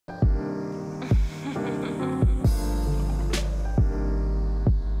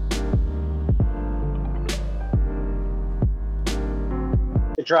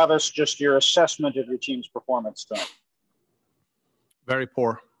Travis, just your assessment of your team's performance tonight. Very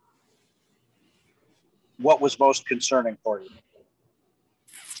poor. What was most concerning for you?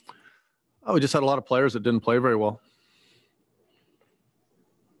 Oh, we just had a lot of players that didn't play very well.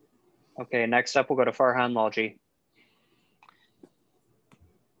 Okay, next up we'll go to Farhan Lalji.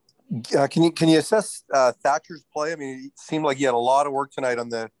 Can you assess Thatcher's play? I mean, it seemed like he had a lot of work tonight on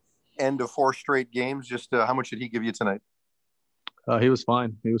the end of 4 straight games. Just how much did he give you tonight? He was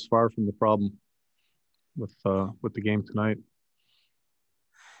fine. He was far from the problem with the game tonight.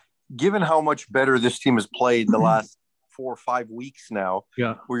 Given how much better this team has played the last 4 or 5 weeks now,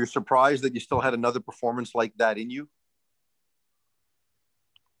 yeah, were you surprised that you still had another performance like that in you?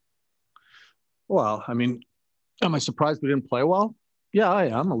 Well, I mean, am I surprised we didn't play well? Yeah, I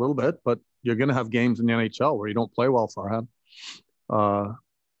am a little bit, but you're going to have games in the NHL where you don't play well, Farhan.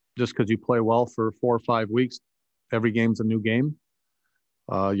 Just because you play well for 4 or 5 weeks, every game's a new game.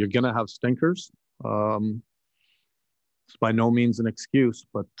 You're going to have stinkers. It's by no means an excuse,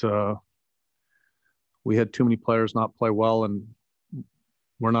 but we had too many players not play well, and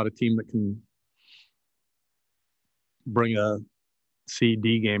we're not a team that can bring a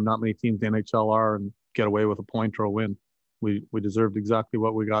C-D game. Not many teams in the NHL are, and get away with a point or a win. We deserved exactly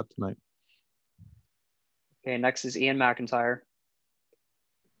what we got tonight. Okay, next is Ian McIntyre.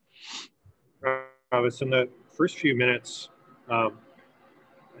 Travis, in the first few minutes, I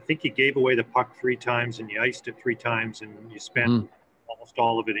think you gave away the puck 3 times and you iced it 3 times, and you spent almost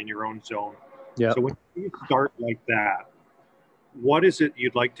all of it in your own zone. Yeah. So when you start like that, what is it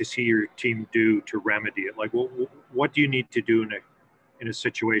you'd like to see your team do to remedy it? Like, what do you need to do in a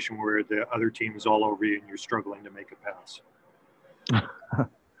situation where the other team is all over you and you're struggling to make a pass?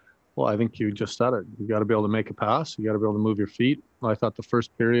 Well, I think you just said it. You got to be able to make a pass. You got to be able to move your feet. I thought the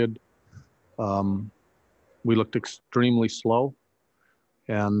first period, we looked extremely slow,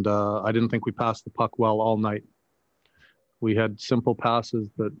 and I didn't think we passed the puck well all night. We had simple passes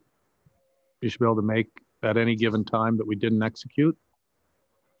that you should be able to make at any given time that we didn't execute,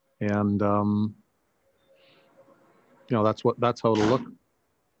 and that's how it'll look.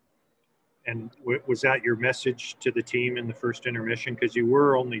 And was that your message to the team in the first intermission? Because you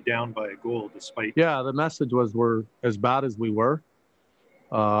were only down by a goal despite... Yeah, the message was we're as bad as we were.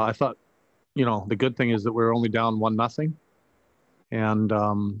 I thought, the good thing is that we're only down 1-0. And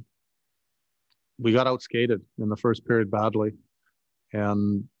we got outskated in the first period badly.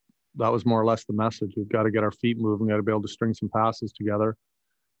 And that was more or less the message. We've got to get our feet moving. We've got to be able to string some passes together.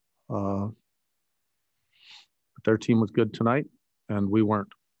 But their team was good tonight, and we weren't.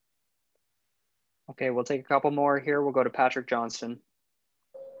 Okay, we'll take a couple more here. We'll go to Patrick Johnston.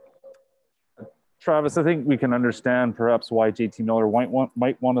 Travis, I think we can understand perhaps why JT Miller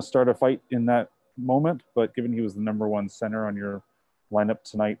might want to start a fight in that moment, but given he was the number 1 center on your lineup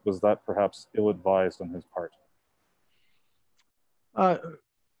tonight, was that perhaps ill-advised on his part?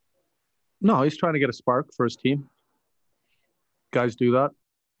 No, he's trying to get a spark for his team. Guys do that.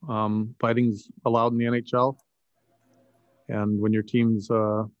 Fighting's allowed in the NHL. And when your team's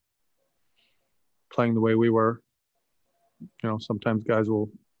playing the way we were, sometimes guys will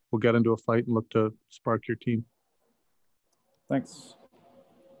get into a fight and look to spark your team. Thanks.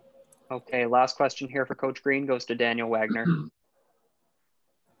 Okay, last question here for Coach Green goes to Daniel Wagner.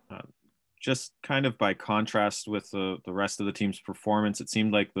 Just kind of by contrast with the rest of the team's performance, it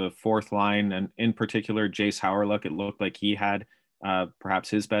seemed like the 4th line, and in particular Jace Howerluck, it looked like he had perhaps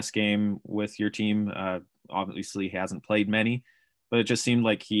his best game with your team. Obviously he hasn't played many, but it just seemed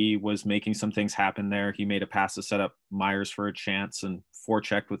like he was making some things happen there. He made a pass to set up Myers for a chance and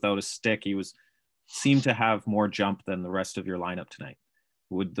forechecked without a stick. He seemed to have more jump than the rest of your lineup tonight.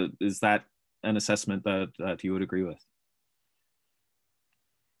 Is that an assessment that you would agree with?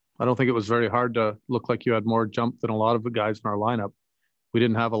 I don't think it was very hard to look like you had more jump than a lot of the guys in our lineup. We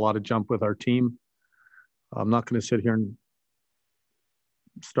didn't have a lot of jump with our team. I'm not going to sit here and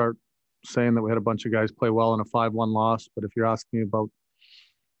start saying that we had a bunch of guys play well in a 5-1 loss, but if you're asking me about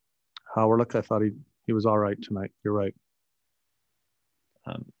Howerluck, I thought he was all right tonight. You're right.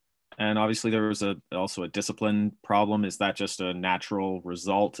 And obviously there was also a discipline problem. Is that just a natural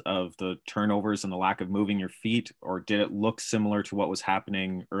result of the turnovers and the lack of moving your feet, or did it look similar to what was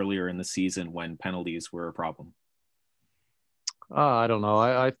happening earlier in the season when penalties were a problem? I don't know.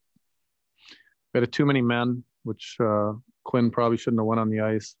 I had too many men, which Quinn probably shouldn't have went on the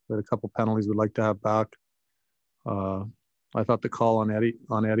ice. We had a couple penalties we'd like to have back. I thought the call on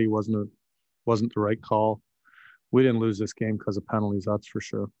Eddie wasn't the right call. We didn't lose this game because of penalties, that's for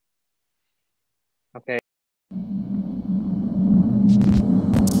sure. Okay.